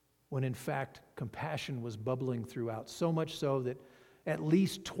 when in fact compassion was bubbling throughout, so much so that at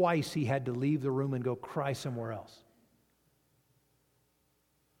least twice he had to leave the room and go cry somewhere else.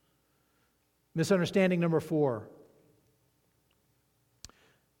 Misunderstanding number 4.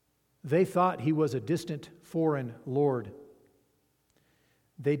 They thought he was a distant foreign lord.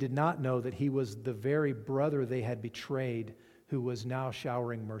 They did not know that he was the very brother they had betrayed who was now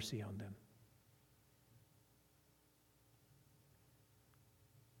showering mercy on them.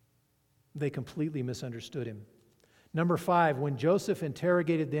 They completely misunderstood him. Number 5, when Joseph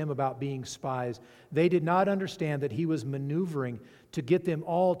interrogated them about being spies, they did not understand that he was maneuvering to get them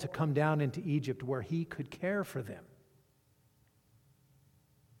all to come down into Egypt where he could care for them.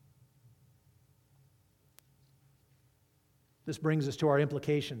 This brings us to our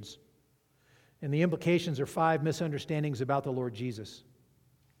implications. And the implications are 5 misunderstandings about the Lord Jesus.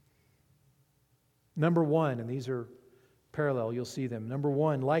 Number 1, and these are parallel, you'll see them. Number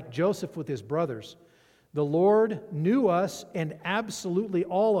 1, like Joseph with his brothers, the Lord knew us and absolutely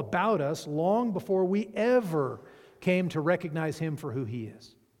all about us long before we ever came to recognize him for who he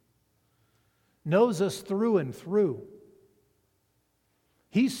is. Knows us through and through.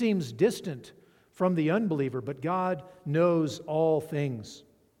 He seems distant from the unbeliever, but God knows all things.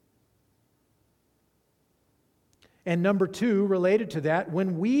 And number 2, related to that,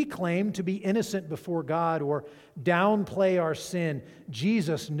 when we claim to be innocent before God or downplay our sin,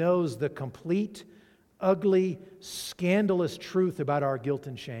 Jesus knows the complete, ugly, scandalous truth about our guilt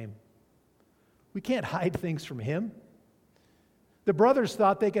and shame. We can't hide things from him. The brothers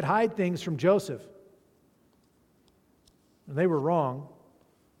thought they could hide things from Joseph. And they were wrong.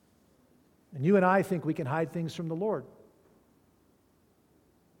 And you and I think we can hide things from the Lord.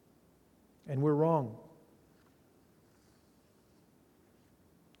 And we're wrong.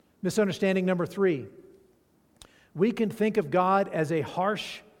 Misunderstanding number 3. We can think of God as a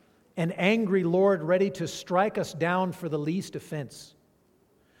harsh and angry Lord ready to strike us down for the least offense.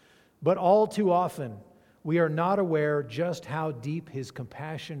 But all too often, we are not aware just how deep His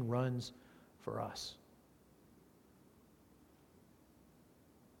compassion runs for us.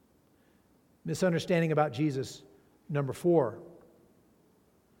 Misunderstanding about Jesus, number 4.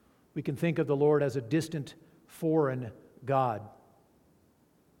 We can think of the Lord as a distant, foreign God.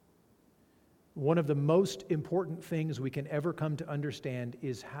 One of the most important things we can ever come to understand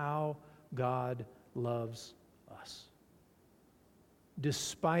is how God loves us.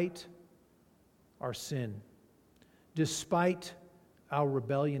 Despite our sin, despite our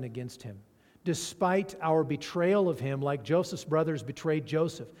rebellion against Him, despite our betrayal of Him, like Joseph's brothers betrayed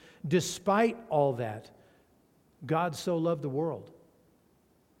Joseph, despite all that, God so loved the world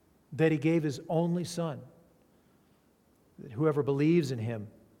that He gave His only Son, that whoever believes in Him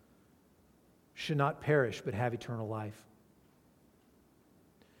should not perish but have eternal life.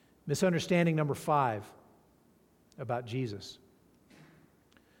 Misunderstanding number 5 about Jesus.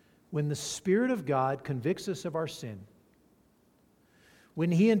 When the Spirit of God convicts us of our sin,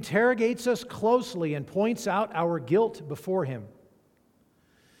 when He interrogates us closely and points out our guilt before Him,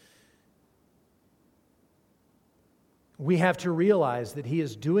 we have to realize that He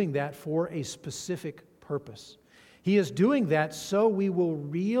is doing that for a specific purpose. He is doing that so we will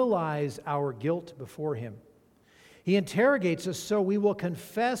realize our guilt before Him. He interrogates us so we will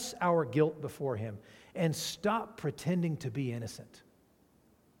confess our guilt before Him and stop pretending to be innocent.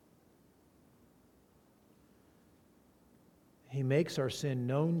 He makes our sin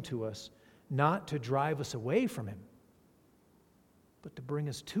known to us, not to drive us away from Him, but to bring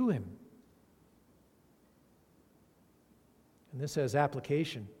us to Him. And this has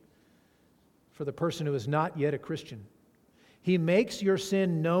application for the person who is not yet a Christian. He makes your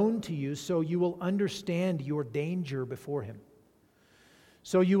sin known to you so you will understand your danger before Him,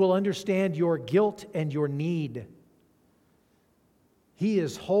 so you will understand your guilt and your need. He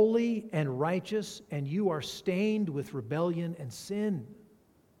is holy and righteous, and you are stained with rebellion and sin.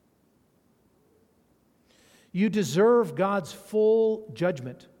 You deserve God's full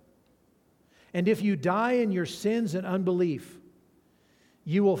judgment. And if you die in your sins and unbelief,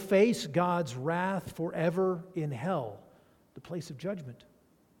 you will face God's wrath forever in hell, the place of judgment.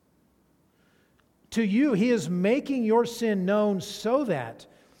 To you, He is making your sin known so that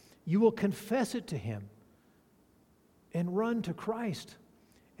you will confess it to Him and run to Christ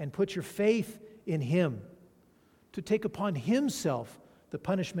and put your faith in Him to take upon Himself the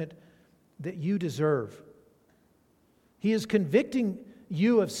punishment that you deserve. He is convicting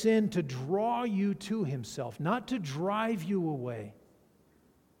you of sin to draw you to Himself, not to drive you away.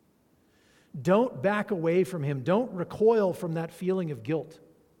 Don't back away from Him. Don't recoil from that feeling of guilt.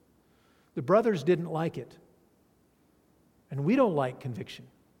 The brothers didn't like it. And we don't like conviction.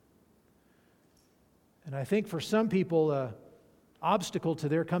 And I think for some people, an obstacle to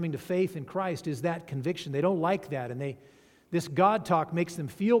their coming to faith in Christ is that conviction. They don't like that. And this God talk makes them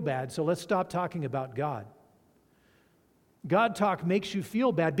feel bad, so let's stop talking about God. God talk makes you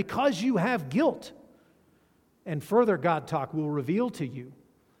feel bad because you have guilt. And further God talk will reveal to you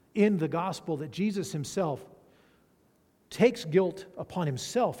in the gospel that Jesus Himself takes guilt upon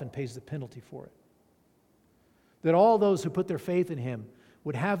Himself and pays the penalty for it. That all those who put their faith in Him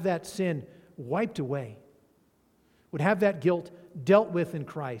would have that sin wiped away, would have that guilt dealt with in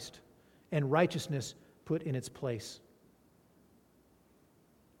Christ, and righteousness put in its place.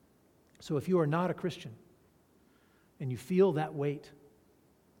 So if you are not a Christian and you feel that weight,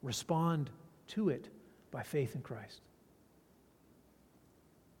 respond to it by faith in Christ.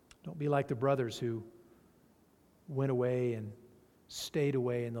 Don't be like the brothers who went away and stayed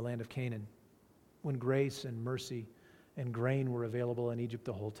away in the land of Canaan when grace and mercy and grain were available in Egypt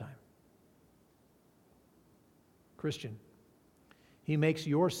the whole time. Christian, He makes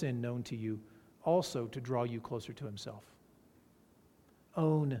your sin known to you also to draw you closer to Himself.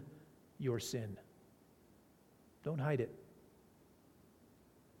 Own your sin. Don't hide it.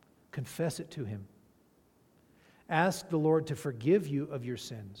 Confess it to Him. Ask the Lord to forgive you of your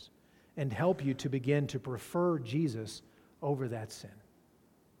sins and help you to begin to prefer Jesus over that sin.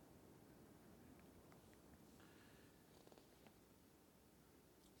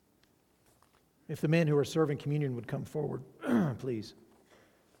 If the men who are serving communion would come forward, please.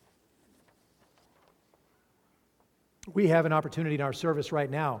 We have an opportunity in our service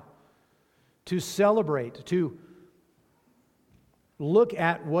right now to celebrate, to look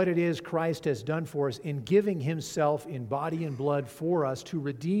at what it is Christ has done for us in giving Himself in body and blood for us to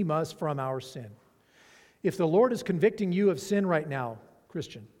redeem us from our sin. If the Lord is convicting you of sin right now,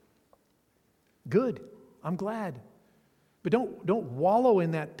 Christian, good, I'm glad. But don't wallow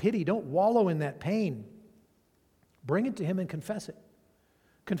in that pity. Don't wallow in that pain. Bring it to Him and confess it.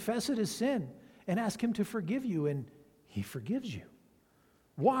 Confess it as sin and ask Him to forgive you, and He forgives you.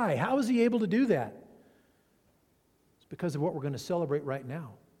 Why? How is He able to do that? It's because of what we're going to celebrate right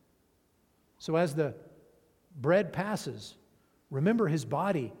now. So as the bread passes, remember His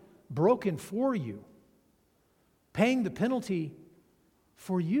body broken for you, paying the penalty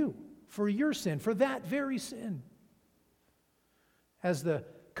for you, for your sin, for that very sin. As the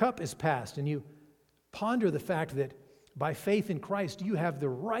cup is passed and you ponder the fact that by faith in Christ you have the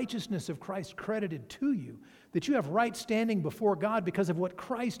righteousness of Christ credited to you, that you have right standing before God because of what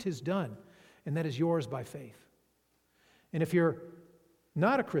Christ has done, and that is yours by faith. And if you're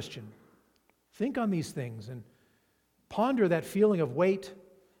not a Christian, think on these things and ponder that feeling of weight,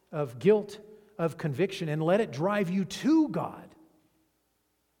 of guilt, of conviction, and let it drive you to God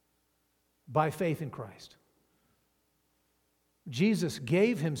by faith in Christ. Jesus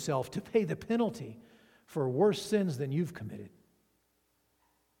gave Himself to pay the penalty for worse sins than you've committed.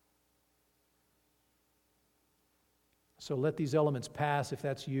 So let these elements pass. If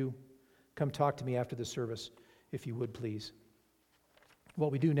that's you, come talk to me after the service, if you would, please.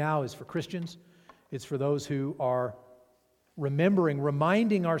 What we do now is for Christians. It's for those who are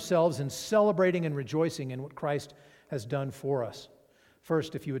reminding ourselves and celebrating and rejoicing in what Christ has done for us.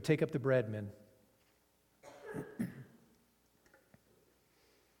 First, if you would take up the bread, men.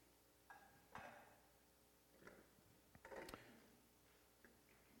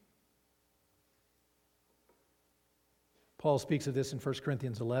 Paul speaks of this in 1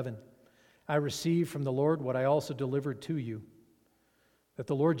 Corinthians 11. I received from the Lord what I also delivered to you, that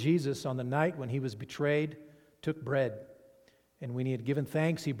the Lord Jesus, on the night when He was betrayed, took bread, and when He had given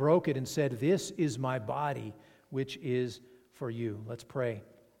thanks, He broke it and said, "This is my body, which is for you." Let's pray.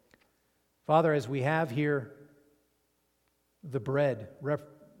 Father, as we have here the bread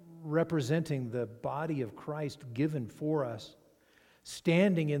representing the body of Christ given for us,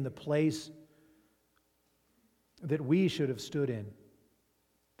 standing in the place that we should have stood in,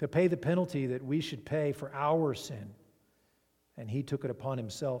 to pay the penalty that we should pay for our sin. And He took it upon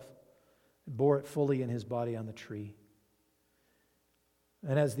Himself and bore it fully in His body on the tree.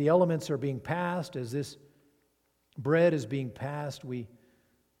 And as the elements are being passed, as this bread is being passed, we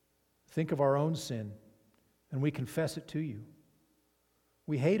think of our own sin and we confess it to You.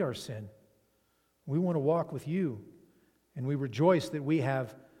 We hate our sin. We want to walk with You, and we rejoice that we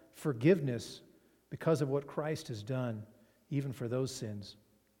have forgiveness because of what Christ has done, even for those sins.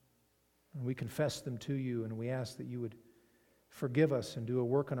 And we confess them to You, and we ask that You would forgive us and do a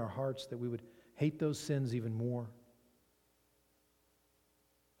work in our hearts, that we would hate those sins even more.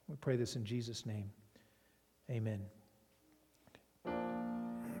 We pray this in Jesus' name. Amen.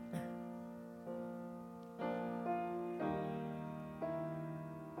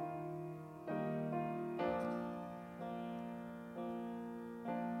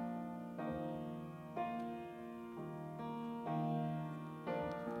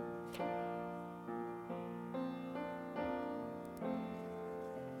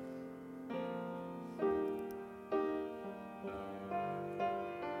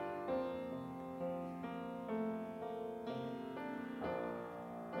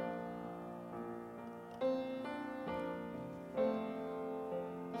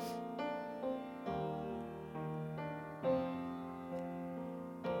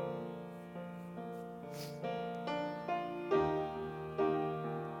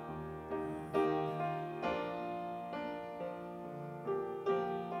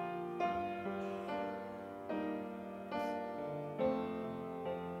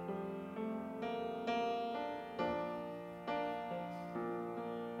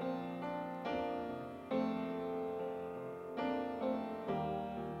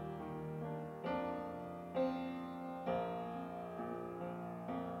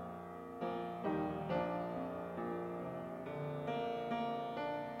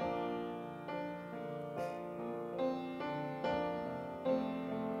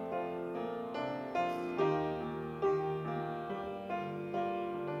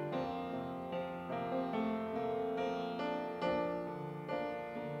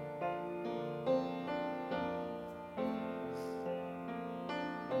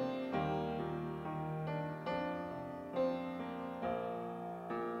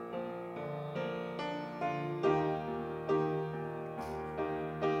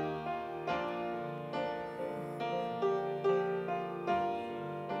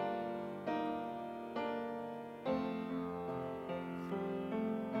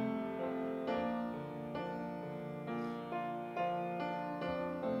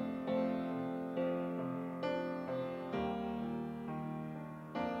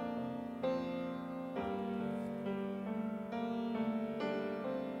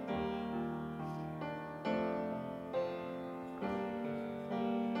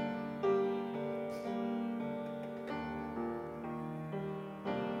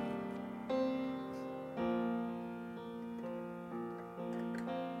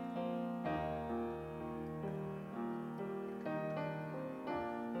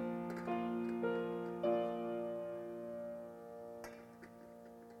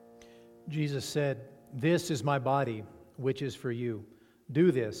 Jesus said, "This is my body, which is for you.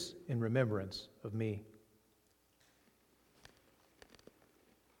 Do this in remembrance of me."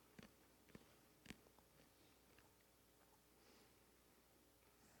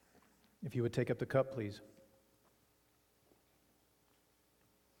 If you would take up the cup, please.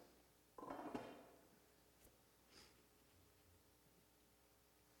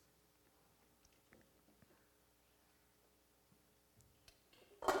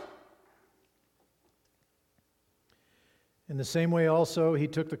 In the same way also, he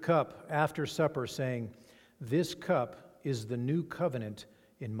took the cup after supper, saying, "This cup is the new covenant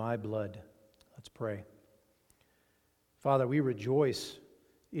in my blood." Let's pray. Father, we rejoice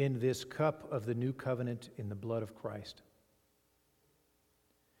in this cup of the new covenant in the blood of Christ.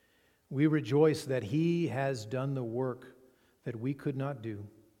 We rejoice that he has done the work that we could not do,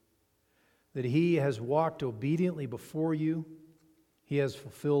 that he has walked obediently before you, he has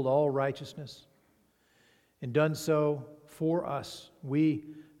fulfilled all righteousness, and done so for us.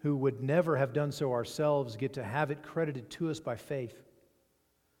 We who would never have done so ourselves get to have it credited to us by faith.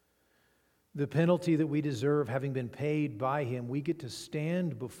 The penalty that we deserve having been paid by him, we get to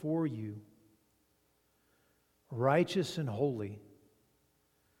stand before you, righteous and holy,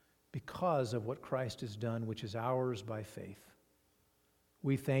 because of what Christ has done, which is ours by faith.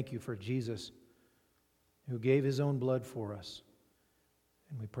 We thank you for Jesus, who gave his own blood for us,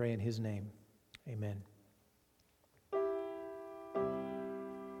 and we pray in his name. Amen.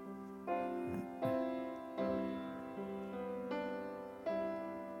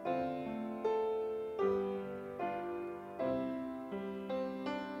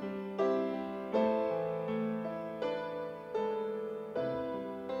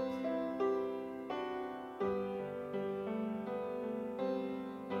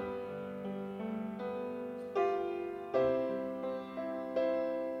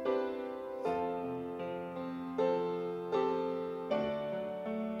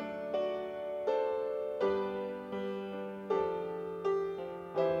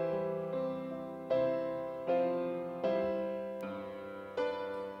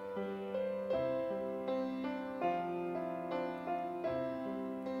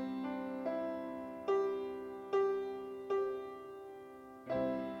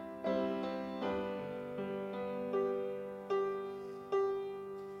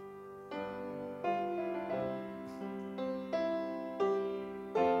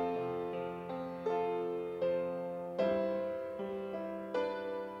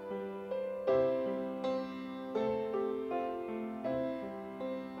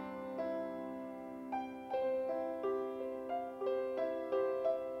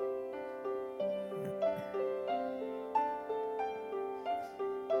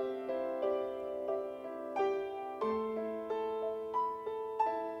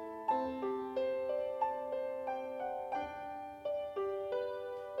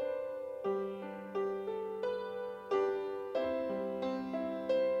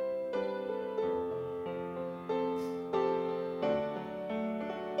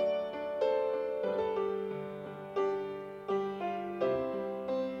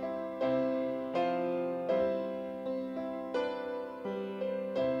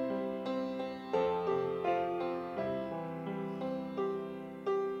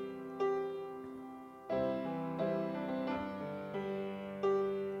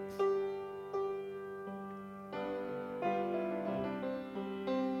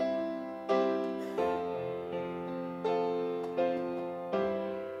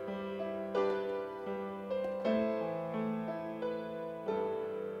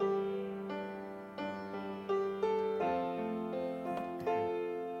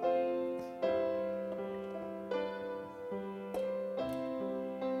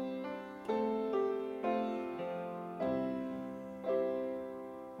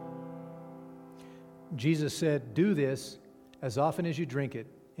 Jesus said, "Do this as often as you drink it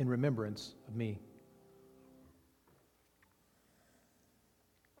in remembrance of me."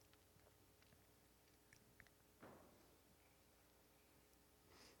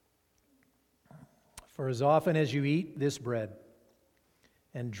 For as often as you eat this bread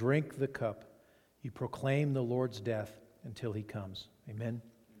and drink the cup, you proclaim the Lord's death until he comes. Amen.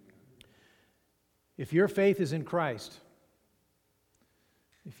 If your faith is in Christ,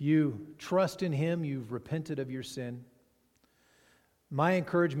 if you trust in him, you've repented of your sin, my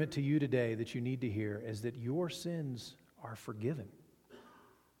encouragement to you today that you need to hear is that your sins are forgiven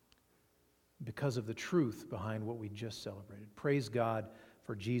because of the truth behind what we just celebrated. Praise God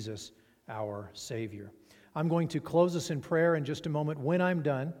for Jesus, our Savior. I'm going to close us in prayer in just a moment. When I'm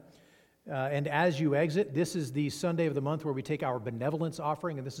done, And as you exit, this is the Sunday of the month where we take our benevolence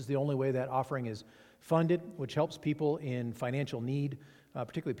offering, and this is the only way that offering is funded, which helps people in financial need,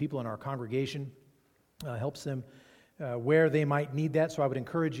 particularly people in our congregation, helps them where they might need that. So I would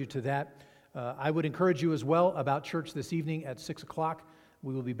encourage you to that. I would encourage you as well about church this evening at 6 o'clock.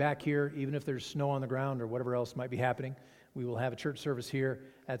 We will be back here, even if there's snow on the ground or whatever else might be happening. We will have a church service here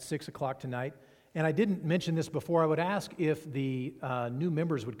at 6 o'clock tonight. And I didn't mention this before. I would ask if the new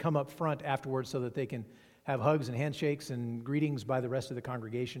members would come up front afterwards so that they can have hugs and handshakes and greetings by the rest of the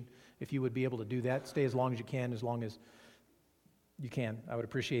congregation. If you would be able to do that, stay as long as you can, as long as you can. I would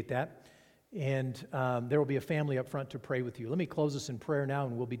appreciate that. And there will be a family up front to pray with you. Let me close this in prayer now,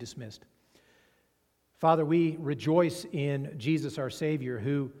 and we'll be dismissed. Father, we rejoice in Jesus, our Savior,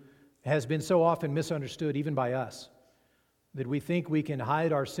 who has been so often misunderstood, even by us, that we think we can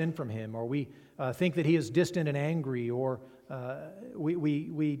hide our sin from Him, or we think that He is distant and angry, or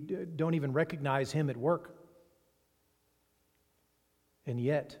we don't even recognize Him at work. And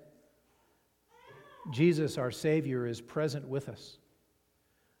yet, Jesus, our Savior, is present with us,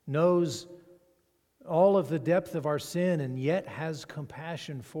 knows all of the depth of our sin, and yet has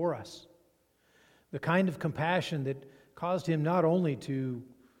compassion for us. The kind of compassion that caused Him not only to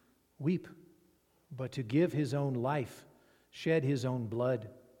weep, but to give His own life, shed His own blood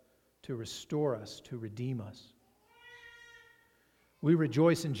to restore us, to redeem us. We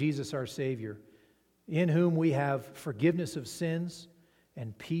rejoice in Jesus, our Savior, in whom we have forgiveness of sins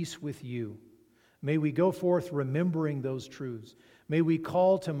and peace with you. May we go forth remembering those truths. May we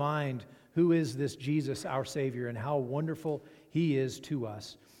call to mind who is this Jesus, our Savior, and how wonderful He is to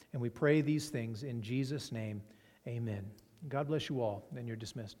us. And we pray these things in Jesus' name. Amen. God bless you all, and you're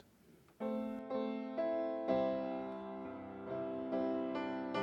dismissed.